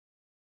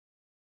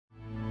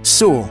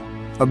Sewell,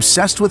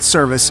 obsessed with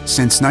service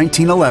since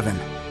 1911.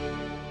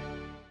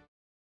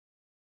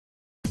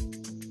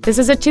 This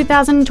is a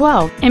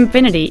 2012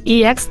 Infiniti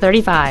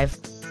EX35.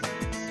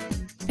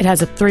 It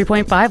has a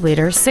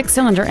 3.5-liter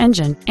six-cylinder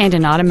engine and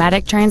an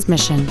automatic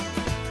transmission.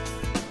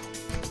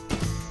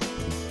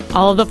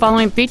 All of the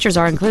following features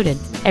are included: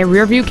 a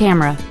rear-view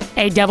camera,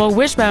 a double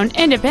wishbone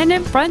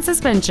independent front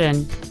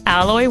suspension,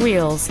 alloy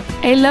wheels,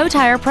 a low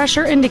tire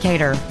pressure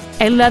indicator,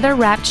 a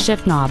leather-wrapped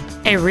shift knob,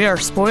 a rear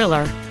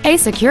spoiler, a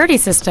security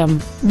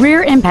system,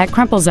 rear impact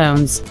crumple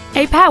zones,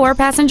 a power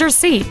passenger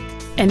seat,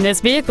 and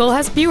this vehicle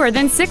has fewer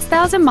than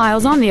 6,000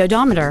 miles on the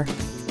odometer.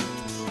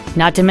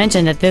 Not to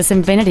mention that this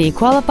Infiniti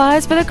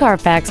qualifies for the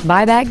Carfax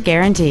buyback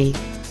guarantee.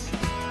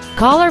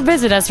 Call or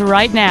visit us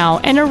right now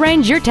and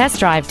arrange your test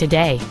drive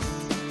today.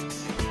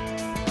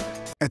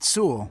 At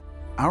Sewell,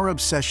 our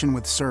obsession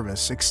with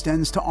service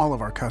extends to all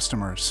of our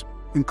customers,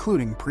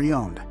 including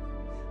pre-owned.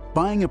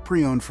 Buying a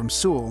pre-owned from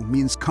Sewell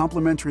means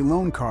complimentary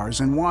loan cars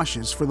and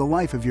washes for the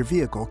life of your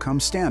vehicle come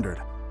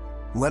standard.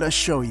 Let us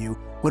show you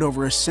what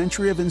over a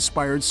century of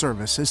inspired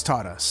service has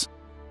taught us.